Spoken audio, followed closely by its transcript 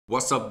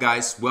What's up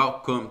guys,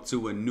 welcome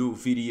to a new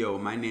video.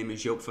 My name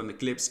is Joop van de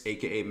Clips,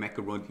 aka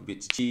Macaroni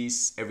with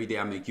Cheese. Every day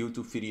I make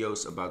YouTube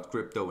videos about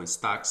crypto and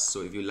stocks.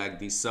 So if you like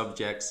these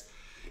subjects,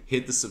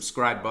 hit the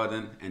subscribe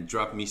button and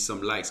drop me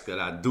some likes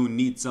because I do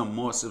need some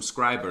more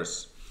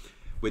subscribers.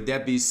 With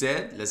that being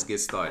said, let's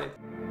get started.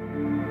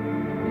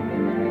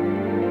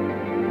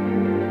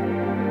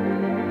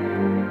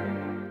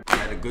 I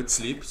had a good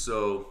sleep,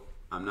 so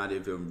I'm not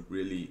even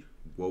really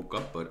woke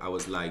up, but I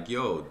was like,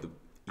 yo, the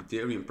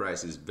Ethereum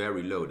price is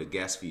very low, the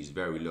gas fee is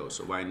very low,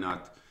 so why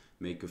not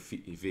make a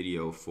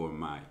video for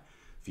my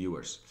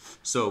viewers?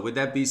 So with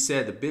that being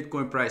said, the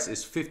Bitcoin price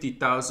is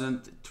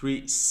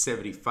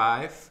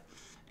 50,375,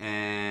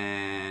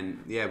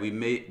 and yeah, we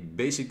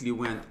basically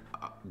went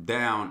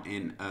down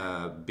in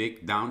a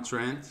big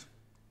downtrend,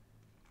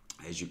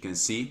 as you can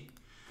see,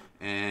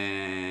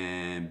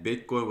 and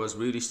Bitcoin was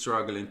really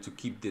struggling to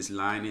keep this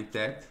line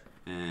intact.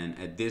 And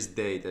at this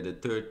date, at the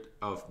 3rd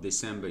of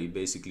December, he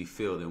basically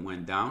failed and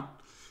went down.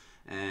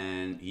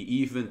 And he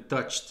even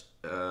touched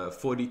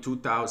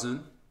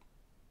 42,000.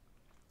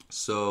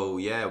 So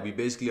yeah, we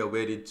basically are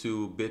waiting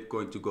to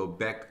Bitcoin to go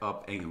back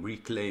up and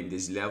reclaim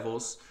these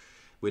levels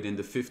within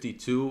the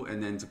 52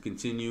 and then to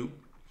continue.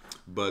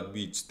 But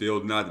we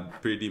still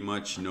not pretty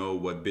much know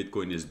what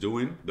Bitcoin is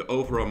doing. The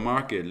overall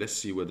market, let's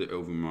see what the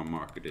overall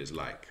market is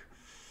like.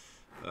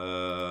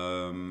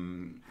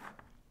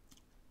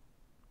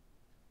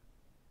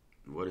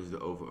 What is the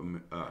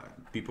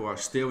people are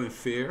still in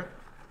fear.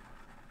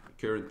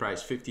 Current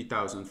price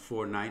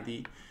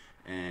 50,490,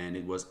 and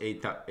it was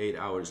eight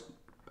hours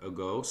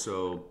ago.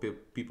 So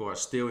people are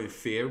still in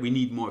fear. We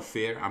need more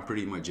fear. I'm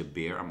pretty much a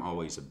bear. I'm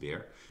always a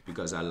bear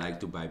because I like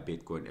to buy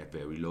Bitcoin at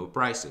very low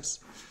prices.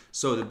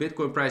 So the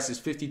Bitcoin price is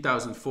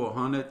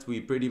 50,400.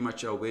 We pretty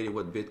much are waiting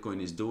what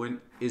Bitcoin is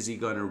doing. Is he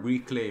gonna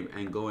reclaim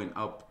and going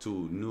up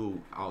to new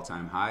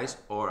all-time highs,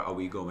 or are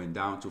we going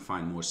down to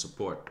find more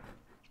support?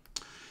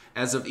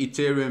 As of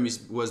Ethereum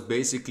was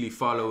basically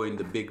following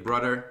the big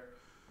brother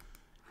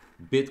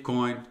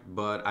Bitcoin,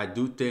 but I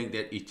do think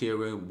that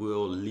Ethereum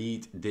will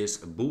lead this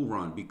bull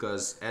run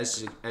because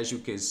as you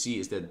can see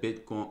is that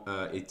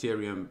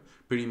Ethereum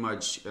pretty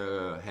much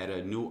had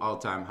a new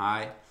all-time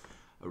high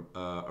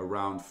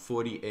around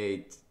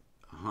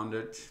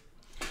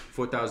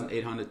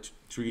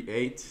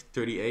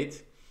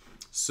 4,838.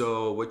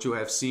 So what you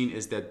have seen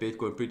is that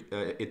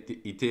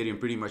Ethereum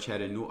pretty much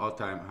had a new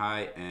all-time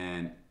high,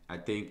 and I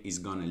think is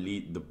gonna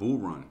lead the bull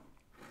run.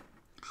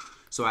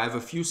 So I have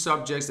a few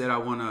subjects that I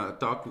wanna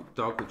talk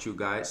with you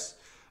guys.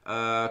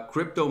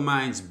 Crypto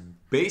mines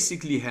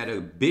basically had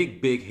a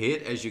big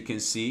hit, as you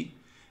can see.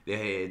 They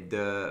had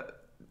the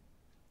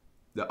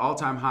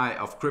all-time high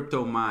of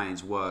crypto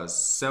mines was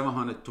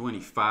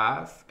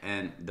 725,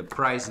 and the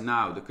price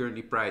now, the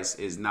current price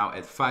is now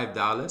at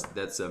 $5.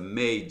 That's a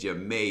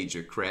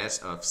major crash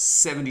of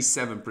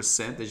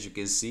 77%, as you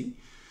can see.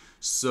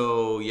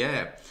 So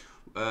yeah.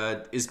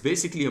 It's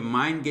basically a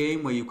mine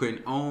game where you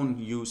can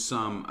use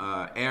some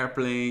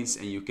airplanes,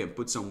 and you can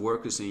put some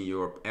workers in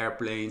your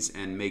airplanes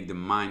and make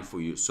them mine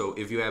for you. So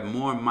if you have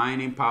more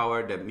mining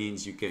power, that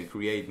means you can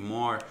create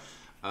more,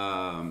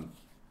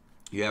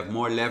 you have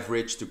more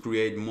leverage to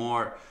create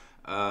more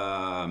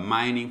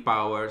mining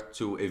power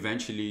to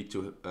eventually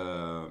to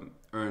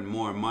earn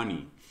more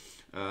money.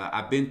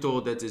 I've been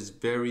told that it's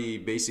very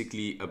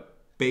basically a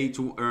pay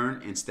to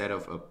earn instead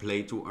of a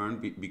play to earn,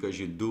 because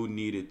you do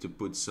need it to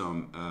put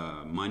some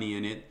money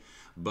in it.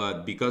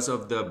 But because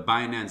of the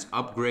Binance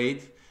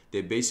upgrade,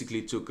 they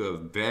basically took a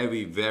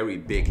very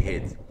big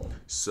hit.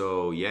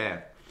 So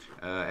yeah,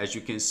 as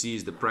you can see,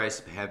 the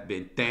price have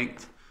been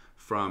tanked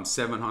from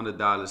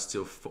 $700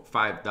 to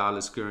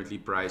 $5 currently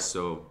price.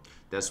 So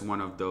that's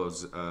one of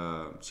those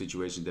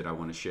situations that I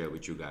want to share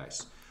with you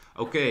guys.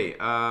 Okay,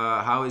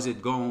 how is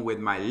it going with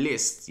my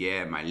list?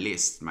 Yeah, my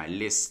list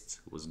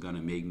was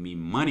gonna make me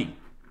money.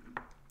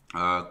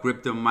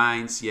 Crypto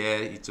mines, yeah,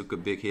 it took a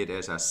big hit,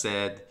 as I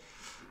said.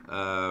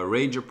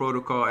 Ranger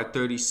protocol at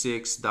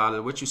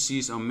 $36. What you see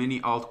is on many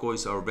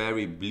altcoins are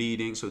very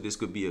bleeding, so this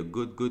could be a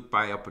good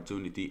buy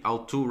opportunity.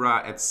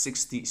 Altura at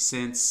 60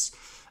 cents.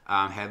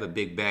 Have a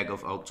big bag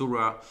of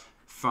Altura.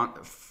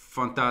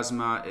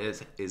 Phantasma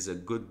is a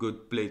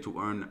good play to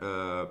earn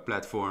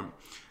platform.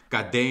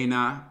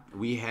 Cadena,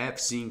 we have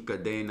seen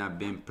Cadena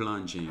been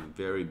plunging,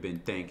 been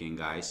tanking,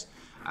 guys.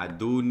 I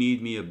do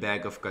need me a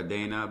bag of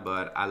Cadena,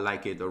 but I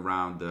like it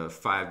around the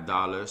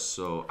 $5,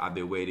 so I've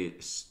been waiting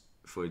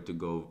for it to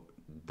go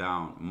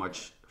down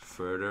much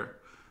further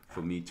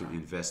for me to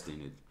invest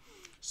in it.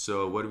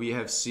 So what we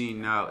have seen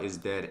now is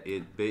that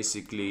it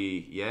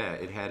basically, yeah,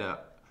 it had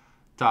a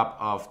top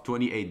of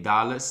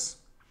 $28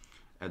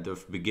 at the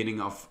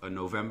beginning of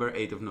November,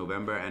 8th of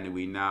November, and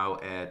we now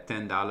at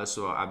 $10.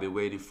 So I've been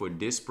waiting for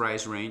this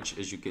price range,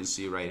 as you can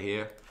see right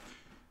here,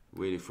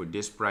 waiting for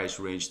this price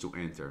range to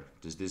enter.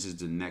 This is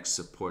the next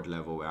support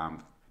level where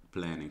I'm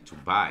planning to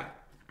buy.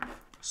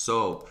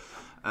 So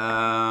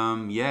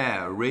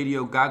yeah,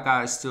 Radio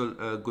Gaga is still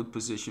a good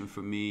position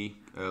for me.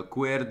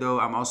 Cuerdo,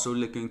 I'm also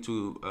looking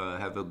to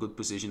have a good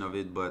position of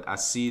it, but I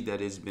see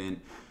that it's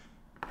been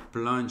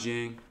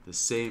plunging, the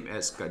same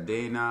as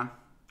Cadena.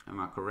 Am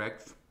I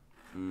correct?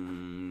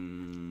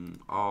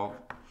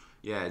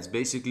 Yeah, it's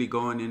basically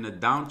going in a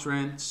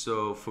downtrend.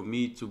 So for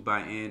me to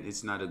buy in,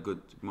 it's not a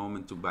good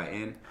moment to buy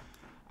in.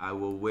 I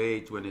will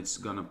wait when it's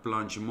gonna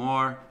plunge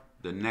more.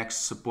 The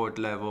next support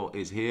level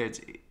is here.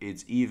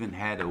 It's even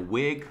had a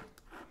wig.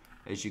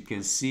 As you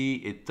can see,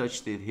 it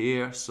touched it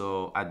here.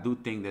 So I do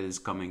think that it's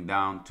coming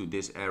down to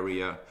this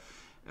area.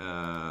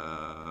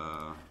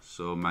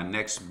 So my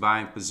next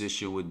buying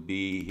position would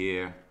be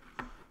here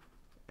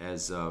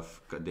as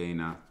of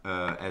Cadena,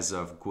 as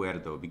of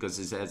Guerdo, because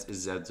it's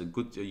a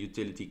good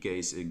utility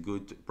case, a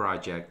good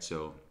project.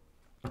 So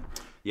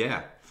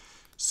yeah.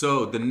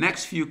 So the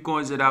next few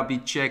coins that I'll be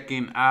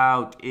checking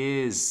out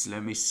is,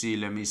 let me see.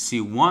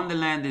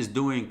 Wonderland is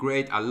doing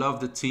great. I love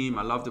the team.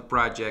 I love the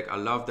project. I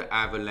love the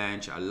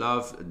Avalanche. I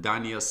love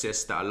Daniel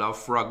Sesta. I love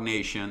Frog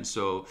Nation.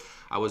 So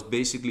I was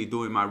basically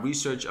doing my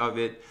research of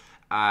it.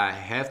 I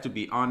have to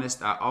be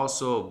honest. I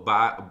also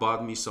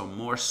bought me some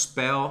more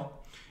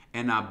Spell,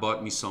 and I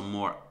bought me some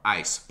more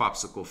ICE,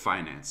 Popsicle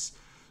Finance.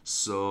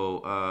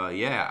 So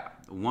yeah,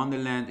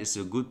 Wonderland is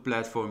a good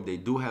platform. They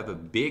do have a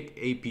big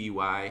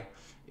APY.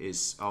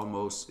 Is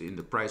almost in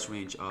the price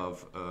range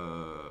of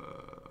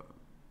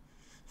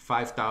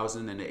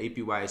 5,000, and the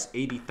APY is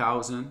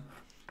 80,000.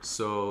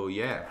 So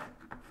yeah,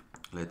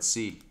 let's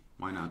see.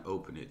 Why not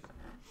open it?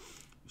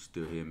 I'm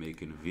still here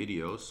making a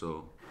video.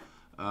 So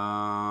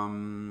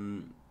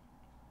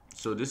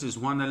so this is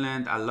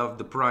Wonderland. I love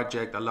the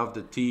project. I love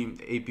the team.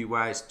 The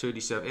APY is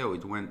 37. Oh,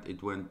 it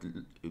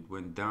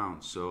went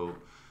down. So.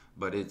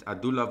 But I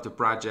do love the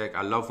project.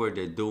 I love what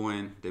they're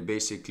doing. They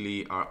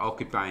basically are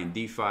occupying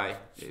DeFi.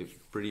 They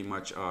pretty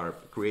much are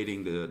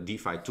creating the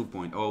DeFi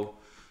 2.0.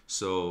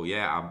 So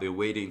yeah, I've been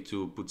waiting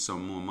to put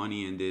some more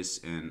money in this.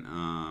 And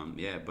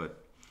yeah,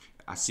 but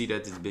I see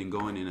that it's been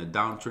going in a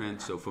downtrend.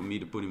 So for me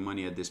to put in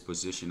money at this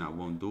position, I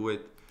won't do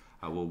it.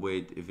 I will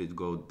wait if it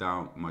goes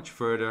down much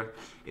further.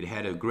 It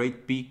had a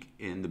great peak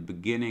in the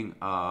beginning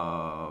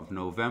of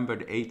November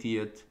the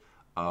 80th.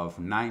 Of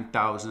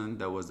 9,000.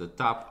 That was the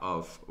top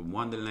of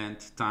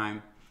Wonderland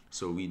time.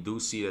 So we do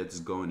see that it's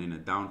going in a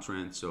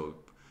downtrend. So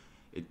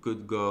it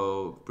could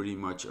go pretty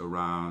much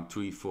around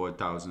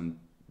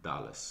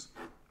 $3,000–4,000.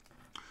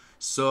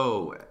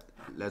 So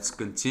let's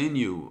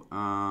continue.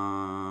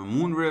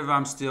 Moon River,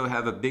 I'm still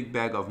have a big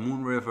bag of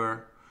Moon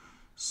River.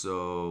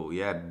 So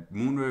yeah,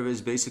 Moon River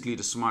is basically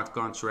the smart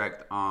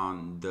contract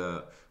on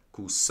the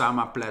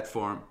Kusama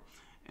platform.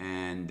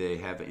 And they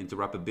have an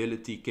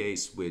interoperability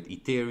case with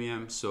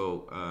Ethereum.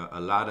 So a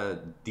lot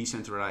of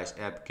decentralized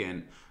app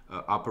can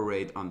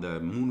operate on the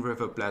Moon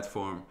River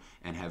platform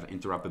and have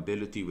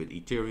interoperability with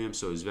Ethereum.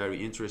 So it's very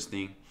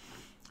interesting.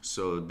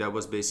 So that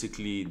was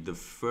basically the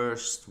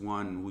first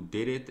one who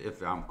did it,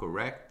 if I'm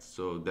correct.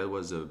 So that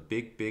was a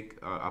big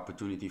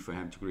opportunity for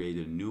him to create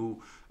a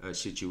new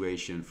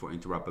situation for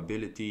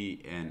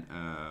interoperability and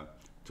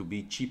to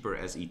be cheaper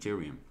as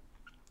Ethereum.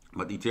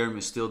 But Ethereum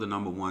is still the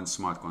 #1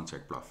 smart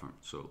contract platform.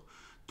 So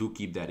do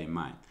keep that in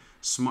mind.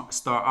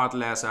 Star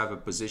Atlas, I have a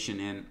position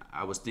in.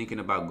 I was thinking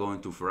about going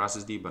to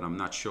Ferocity, but I'm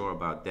not sure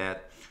about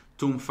that.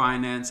 Tomb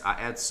Finance, I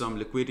add some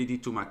liquidity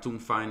to my Tomb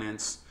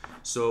Finance.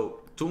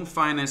 So Tomb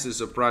Finance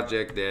is a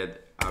project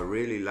that I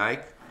really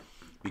like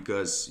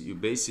because you're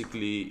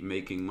basically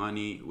making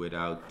money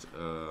without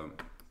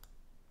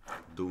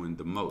doing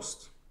the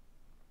most.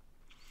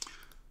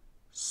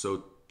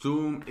 So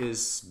Tomb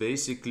is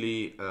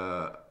basically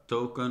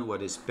token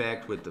what is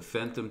packed with the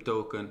Phantom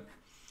token,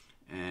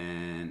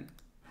 and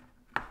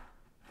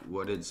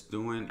what it's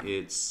doing,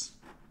 it's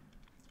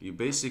you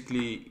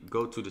basically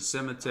go to the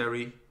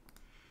cemetery,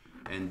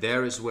 and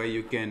there is where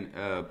you can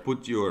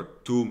put your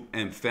Tomb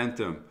and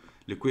Phantom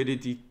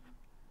liquidity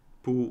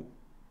pool.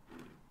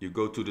 You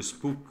go to the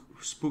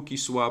spooky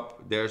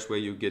swap, there's where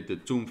you get the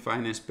Tomb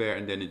Finance pair,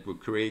 and then it will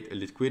create a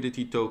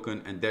liquidity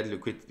token, and that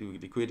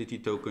liquidity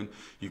token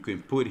you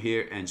can put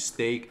here and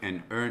stake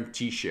and earn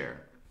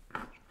T-share.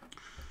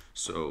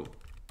 So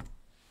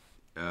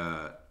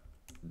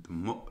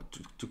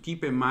to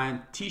keep in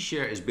mind,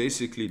 T-share is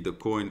basically the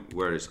coin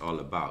where it's all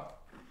about.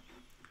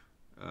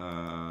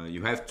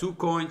 You have 2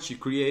 coins, you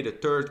create a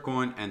third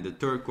coin, and the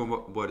third coin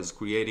what is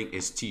creating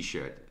is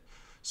T-share.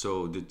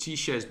 So the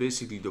T-share is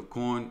basically the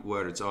coin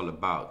where it's all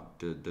about.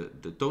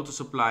 The total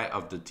supply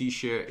of the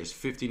T-share is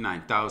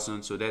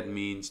 59,000. So that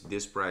means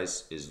this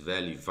price is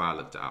very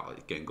volatile.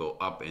 It can go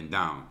up and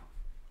down.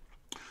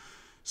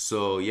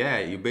 So yeah,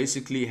 you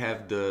basically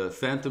have the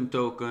Phantom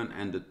token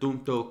and the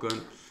Tomb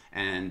token,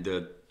 and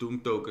the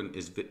Tomb token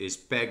is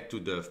pegged to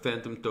the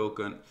Phantom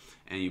token,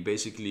 and you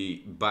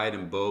basically buy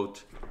them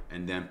both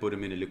and then put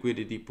them in a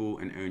liquidity pool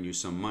and earn you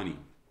some money.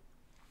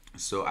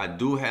 So I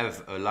do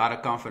have a lot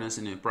of confidence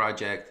in the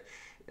project.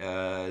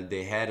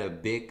 They had a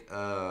big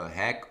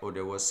hack, or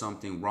there was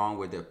something wrong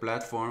with their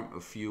platform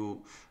a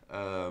few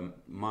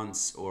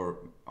months or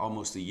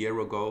almost a year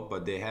ago,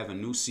 but they have a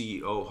new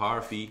CEO,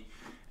 Harvey,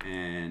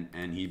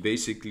 and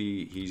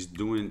he's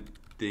doing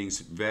things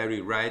very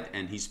right,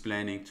 and he's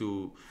planning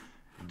to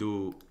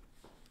do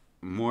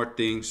more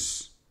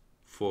things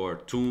for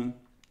Toom,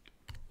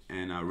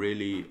 and I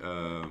really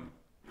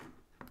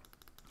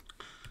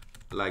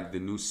like the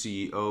new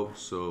CEO.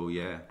 So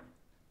yeah,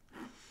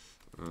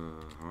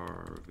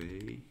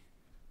 Harvey.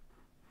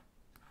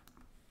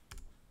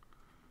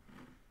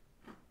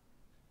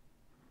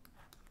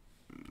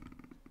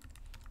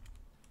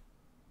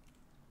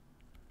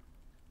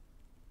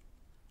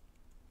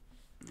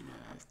 Yeah,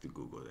 I have to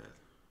Google that.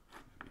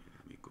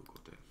 Let me Google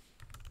that.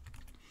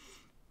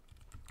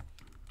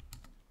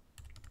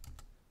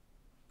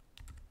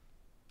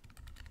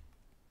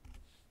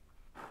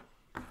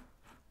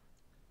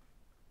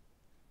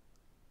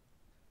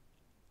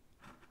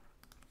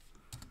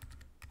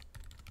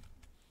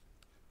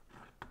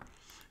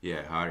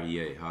 Yeah,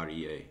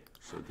 Harvey.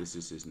 So this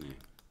is his name.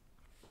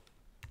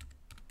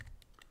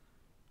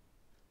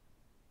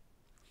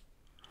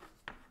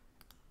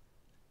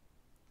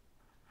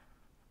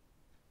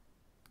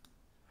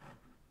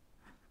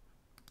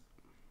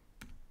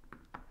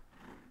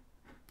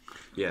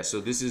 Yeah,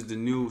 so this is the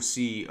new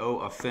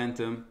CEO of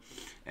Phantom,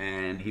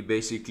 and he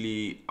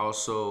basically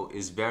also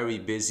is very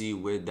busy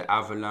with the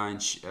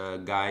Avalanche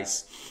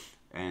guys.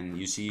 And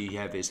you see he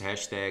have his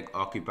hashtag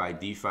Occupy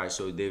DeFi,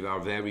 so they are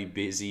very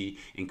busy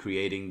in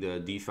creating the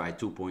DeFi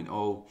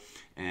 2.0,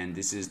 and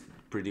this is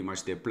pretty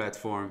much their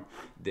platform.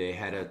 They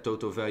had a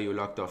total value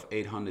locked of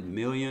 800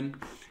 million,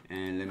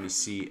 and let me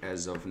see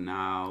as of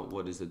now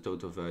what is the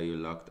total value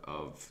locked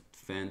of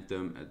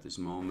Phantom at this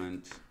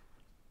moment.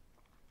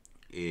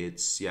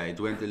 It's, yeah, it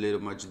went a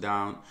little much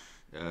down,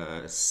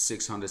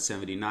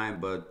 679,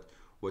 but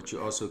what you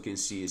also can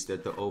see is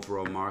that the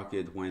overall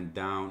market went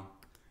down,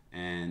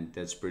 and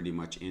that's pretty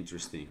much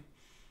interesting.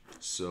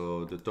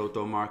 So the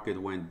total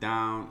market went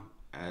down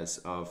as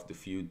of the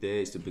few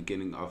days, the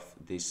beginning of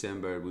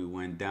December. We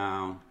went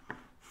down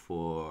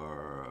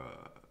for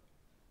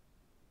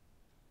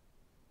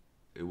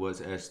it was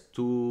as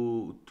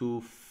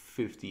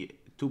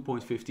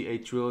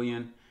 2.58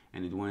 trillion,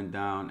 and it went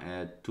down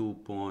at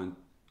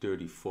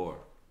 2.34.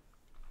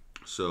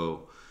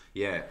 So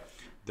yeah,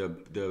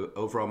 the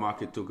overall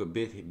market took a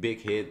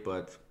big hit,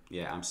 but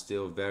yeah, I'm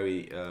still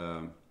very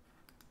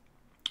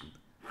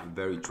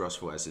very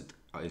trustful as it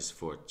is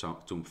for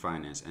Toom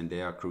Finance, and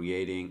they are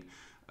creating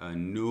a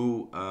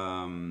new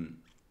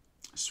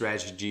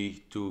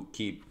strategy to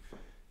keep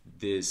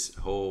this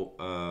whole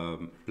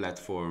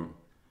platform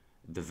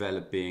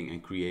developing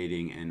and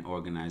creating and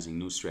organizing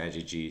new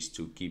strategies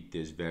to keep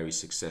this very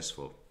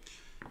successful.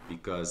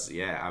 Because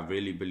yeah, I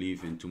really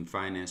believe in Toom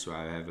Finance, so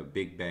I have a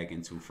big bag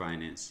in Toom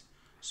Finance.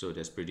 So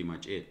that's pretty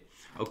much it.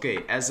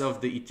 Okay, as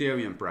of the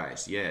Ethereum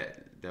price, yeah,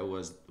 that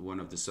was one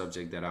of the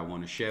subjects that I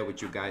want to share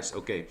with you guys.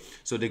 Okay,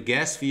 so the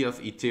gas fee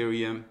of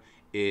Ethereum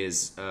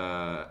is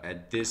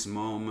at this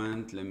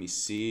moment, let me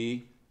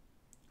see,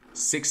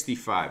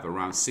 65,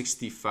 around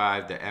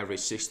 65, the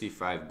average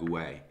 65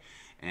 GWEI.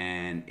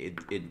 And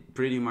it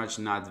pretty much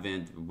not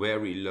went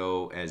very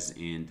low as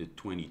in the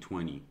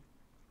 2020.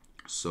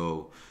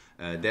 So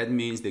that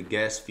means the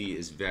gas fee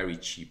is very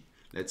cheap.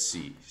 Let's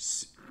see.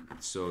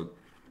 So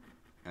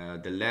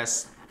the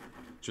last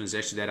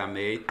transaction that I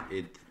made,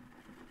 it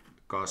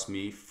cost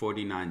me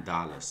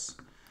 $49.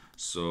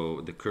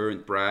 So the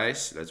current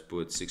price, let's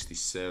put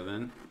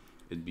 67,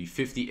 it'd be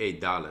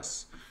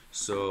 $58.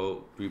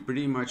 So we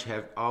pretty much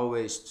have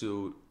always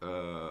to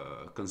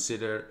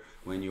consider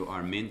when you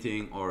are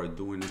minting or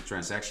doing a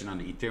transaction on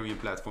the Ethereum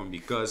platform,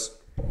 because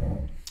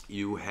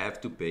you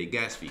have to pay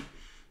gas fee.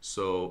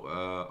 So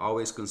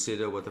always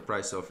consider what the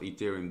price of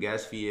Ethereum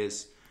gas fee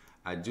is.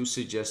 I do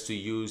suggest to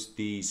use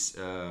these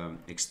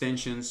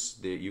extensions.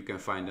 You can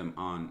find them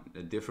on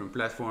different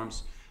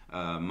platforms.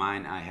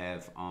 Mine I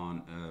have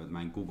on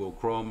my Google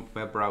Chrome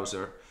web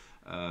browser.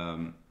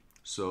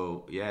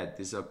 So yeah,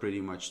 these are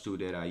pretty much two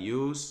that I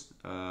use.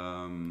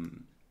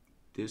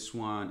 This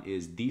one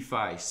is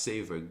DeFi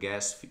Saver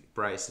Gas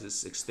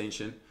Prices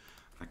extension.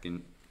 I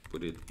can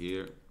put it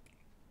here.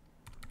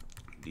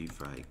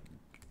 DeFi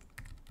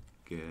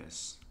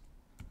Gas.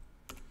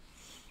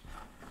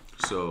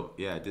 So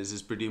yeah, this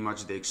is pretty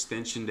much the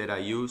extension that I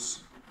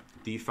use.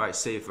 DeFi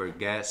Saver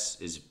Gas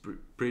is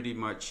pretty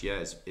much,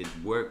 yes, it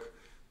worked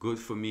good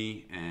for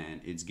me,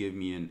 and it's give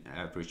me an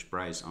average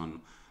price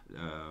on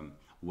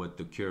what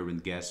the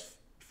current gas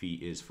fee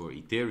is for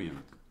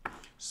Ethereum.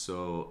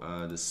 So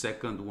the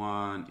second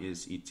one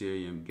is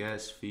Ethereum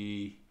gas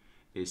fee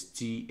is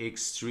TX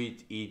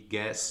Street Eat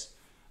Gas.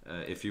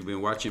 If you've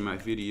been watching my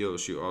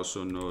videos, you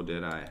also know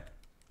that I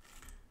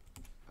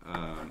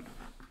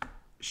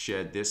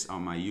shared this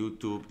on my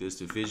YouTube.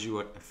 This is the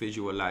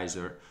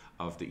visualizer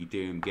of the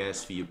Ethereum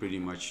gas fee. You pretty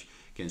much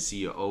can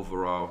see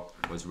overall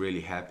what's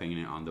really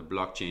happening on the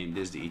blockchain.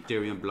 This is the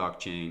Ethereum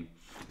blockchain,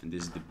 and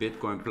this is the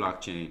Bitcoin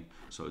blockchain.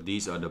 So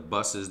these are the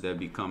buses that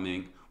be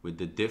coming with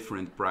the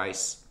different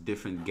price,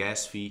 different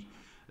gas fee.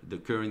 The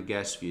current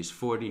gas fee is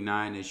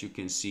 49, as you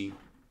can see.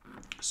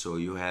 So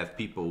you have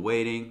people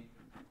waiting.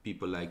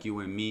 People like you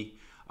and me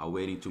are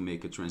waiting to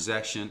make a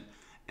transaction,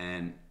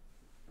 and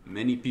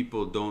many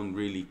people don't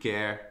really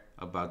care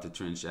about the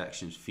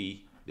transaction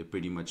fee. They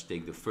pretty much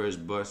take the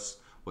first bus,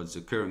 what's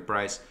the current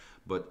price.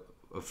 But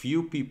a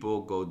few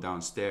people go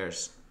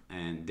downstairs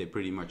and they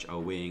pretty much are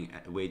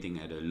waiting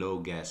at a low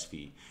gas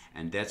fee,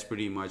 and that's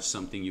pretty much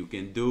something you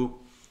can do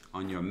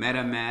on your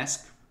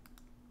MetaMask.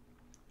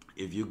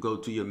 If you go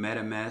to your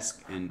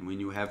MetaMask and when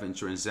you have a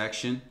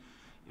transaction,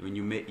 when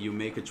you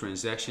make a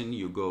transaction,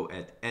 you go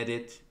at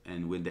edit,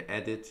 and with the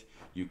edit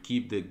you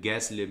keep the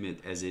gas limit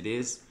as it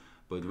is,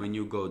 but when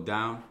you go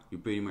down you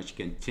pretty much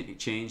can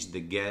change the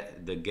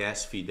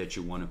gas fee that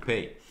you want to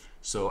pay.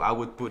 So I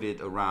would put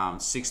it around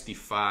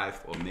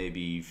 65 or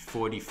maybe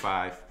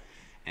 45,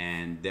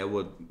 and that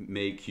would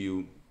make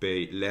you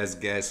pay less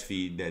gas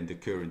fee than the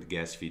current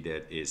gas fee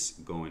that is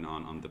going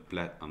on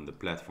the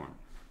platform.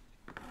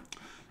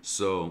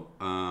 So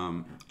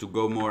to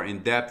go more in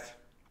depth,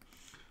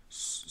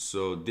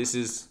 so this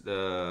is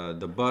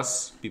the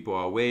bus. People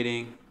are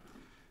waiting.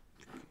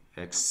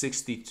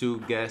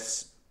 X62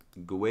 gas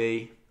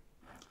GWEI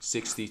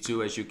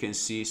 62, as you can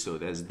see. So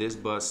that's this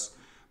bus,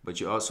 but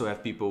you also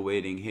have people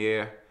waiting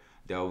here.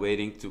 They are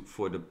waiting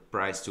for the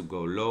price to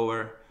go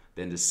lower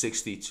than the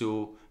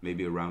 62,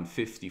 maybe around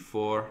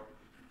 54.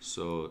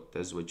 So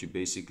that's what you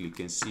basically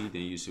can see.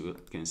 Then you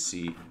can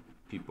see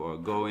people are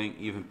going,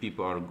 even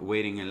people are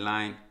waiting in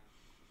line.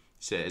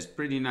 So it's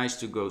pretty nice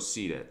to go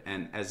see that.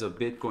 And as a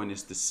Bitcoin,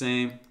 it's the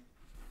same.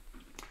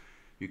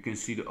 You can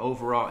see the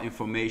overall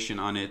information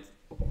on it.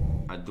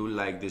 I do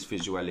like this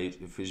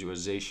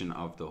visualization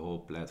of the whole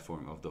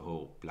platform, of the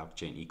whole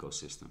blockchain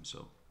ecosystem.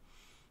 So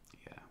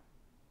yeah,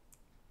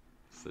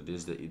 so this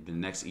is the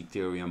next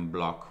Ethereum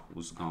block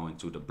who's going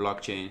to the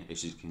blockchain.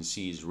 As you can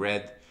see, is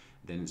red,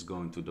 then it's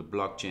going to the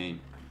blockchain.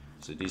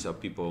 So these are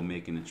people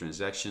making a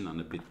transaction on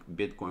the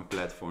Bitcoin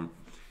platform.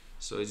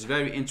 So it's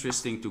very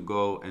interesting to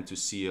go and to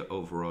see an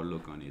overall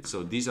look on it.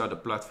 So these are the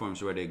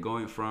platforms where they're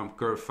going from: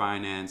 Curve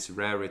Finance,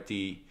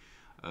 Rarity,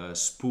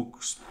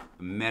 Spooks,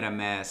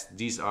 MetaMask.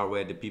 These are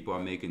where the people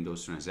are making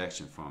those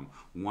transactions from.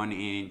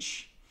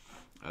 1inch,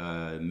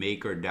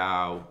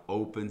 MakerDAO,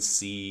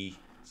 OpenSea.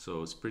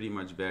 So it's pretty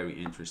much very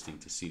interesting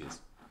to see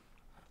this.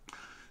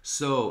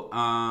 So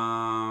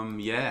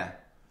yeah,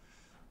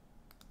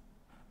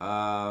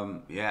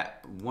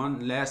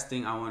 one last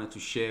thing I wanted to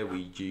share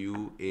with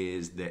you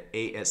is the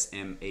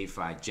ASM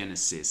A5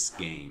 Genesis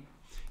game.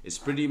 It's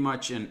pretty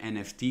much an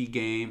NFT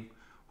game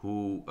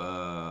who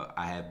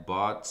I have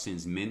bought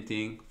since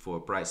minting for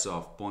a price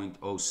of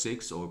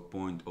 0.06 or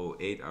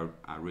 0.08.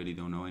 I really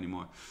don't know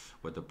anymore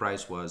what the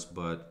price was,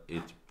 but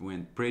it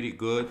went pretty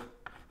good.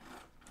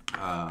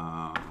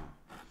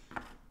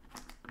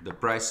 The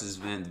prices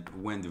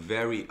went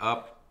very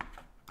up.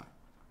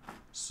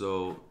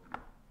 So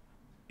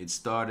it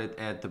started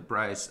at the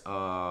price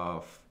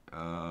of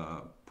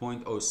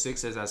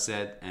 0.06, as I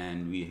said,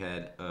 and we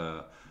had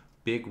a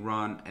big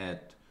run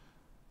at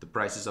the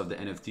prices of the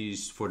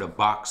NFTs for the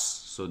box.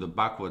 So the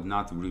box was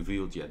not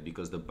revealed yet,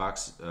 because the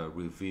box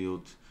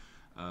revealed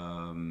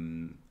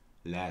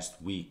last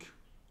week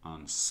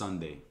on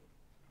Sunday.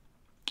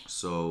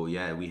 So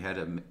yeah, we had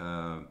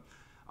a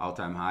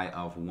all-time high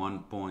of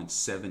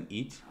 1.7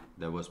 ETH.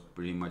 That was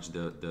pretty much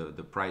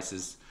the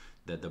prices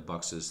that the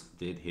boxes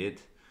did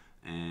hit,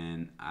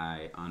 and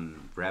I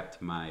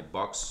unwrapped my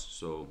box.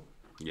 So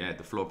yeah,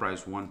 the floor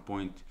price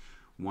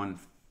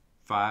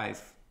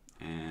 1.15,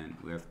 and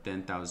we have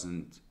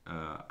 10,000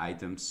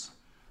 items,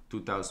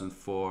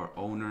 2004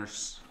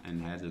 owners,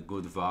 and had a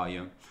good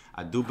volume.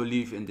 I do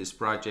believe in this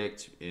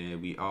project.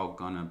 We are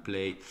gonna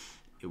play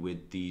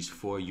with these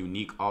 4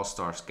 unique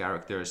all-stars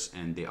characters,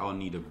 and they all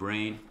need a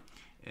brain,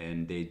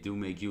 and they do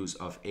make use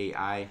of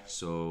AI.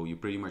 So you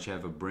pretty much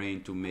have a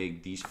brain to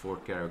make these 4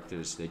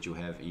 characters that you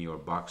have in your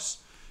box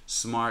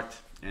smart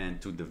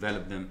and to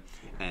develop them.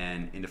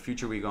 And in the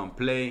future we're gonna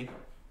play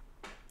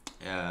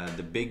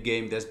the big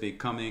game that's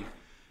becoming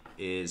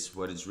is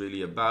what it's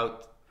really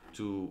about,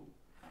 to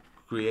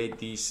create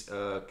these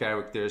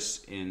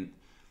characters in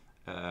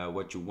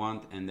what you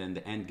want, and then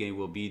the end game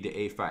will be the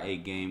A5A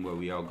game, where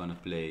we are gonna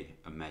play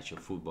a match of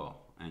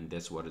football, and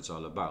that's what it's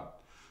all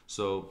about.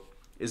 So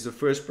it's the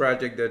first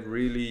project that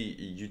really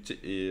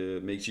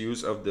makes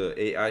use of the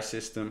AI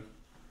system,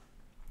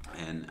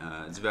 and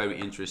it's very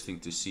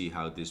interesting to see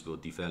how this will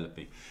develop.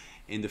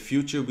 In the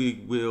future we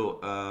will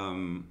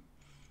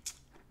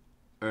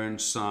earn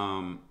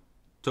some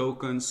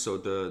tokens, so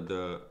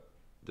the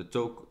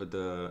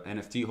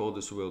NFT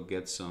holders will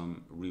get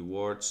some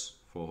rewards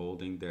for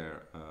holding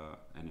their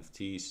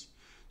NFTs.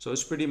 So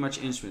it's pretty much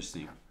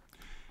interesting.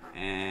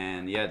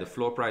 And yeah, the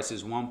floor price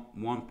is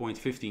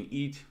 1.15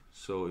 ETH.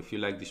 So if you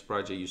like this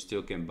project, you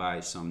still can buy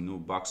some new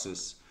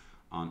boxes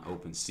on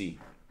OpenSea.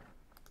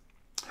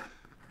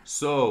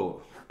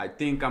 So I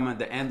think I'm at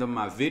the end of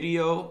my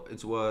video.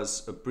 It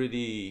was a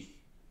pretty,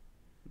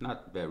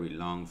 not very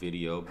long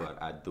video,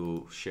 but I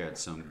do share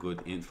some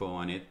good info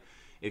on it.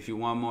 If you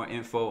want more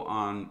info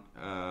on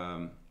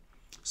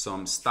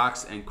some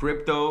stocks and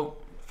crypto,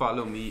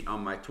 follow me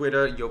on my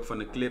Twitter,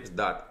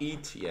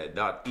 joopvdclips.eth.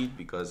 Yeah, .eth,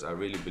 because I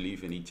really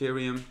believe in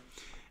Ethereum.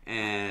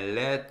 And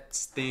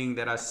last thing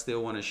that I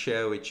still want to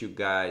share with you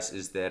guys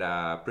is that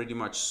I pretty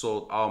much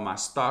sold all my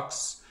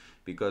stocks,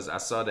 because I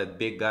saw that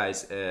big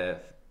guys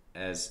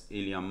as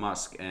Elon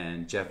Musk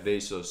and Jeff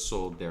Bezos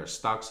sold their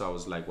stocks. I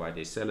was like, why are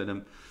they selling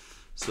them?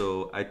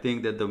 So I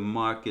think that the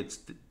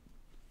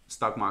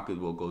stock market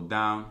will go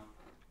down.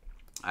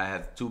 I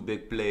have two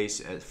big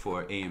plays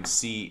for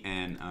AMC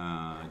and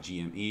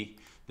GME,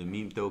 the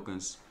meme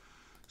tokens.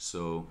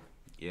 So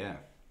yeah,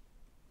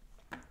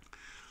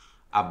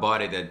 I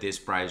bought it at this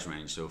price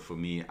range. So for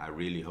me, I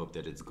really hope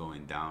that it's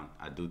going down.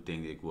 I do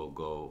think it will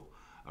go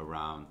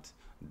around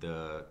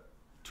the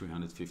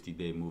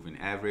 350-day moving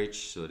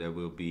average. So that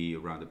will be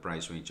around the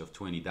price range of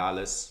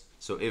 $20.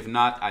 So if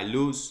not, I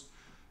lose.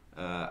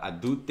 I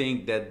do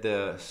think that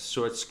the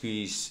short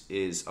squeeze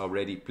is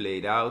already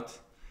played out.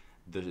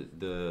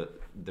 The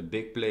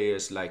big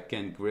players like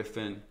Ken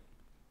Griffin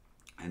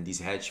and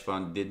these hedge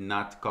funds did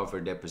not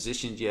cover their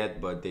positions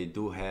yet, but they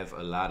do have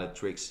a lot of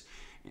tricks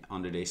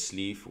under their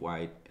sleeve.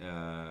 Why?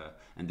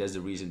 And that's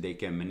the reason they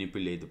can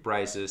manipulate the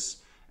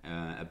prices.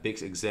 A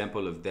big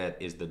example of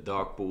that is the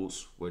dark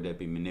pools, where they've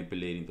been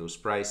manipulating those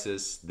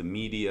prices, the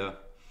media.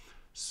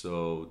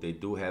 So they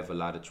do have a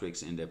lot of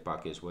tricks in their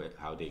pockets where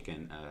how they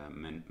can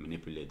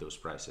manipulate those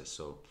prices.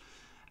 So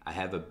I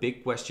have a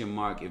big question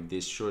mark if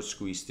this short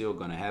squeeze still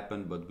gonna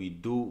happen, but we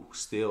do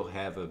still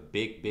have a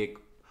big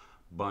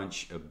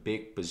bunch, a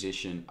big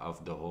position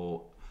of the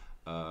whole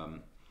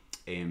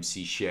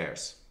AMC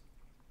shares.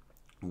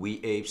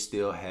 We apes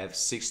still have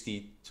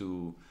 60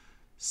 to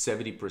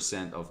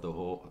 70% of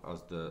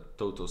the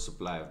total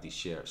supply of these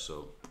shares.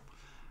 So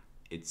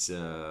it's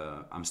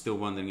I'm still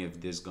wondering if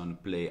this is gonna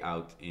play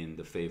out in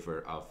the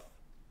favor of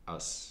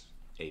us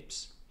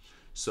apes.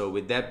 So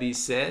with that being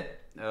said,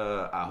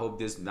 I hope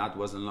this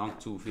wasn't long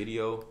too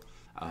video.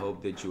 I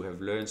hope that you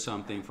have learned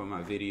something from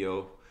my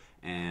video,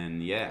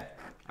 and yeah,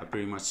 I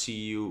pretty much see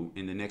you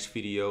in the next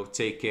video.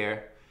 Take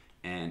care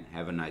and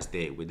have a nice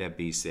day. With that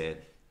being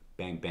said,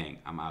 bang bang,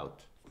 I'm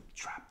out.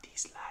 Drop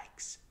these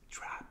likes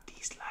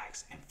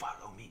and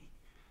follow me.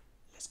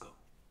 Let's go.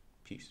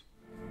 Peace.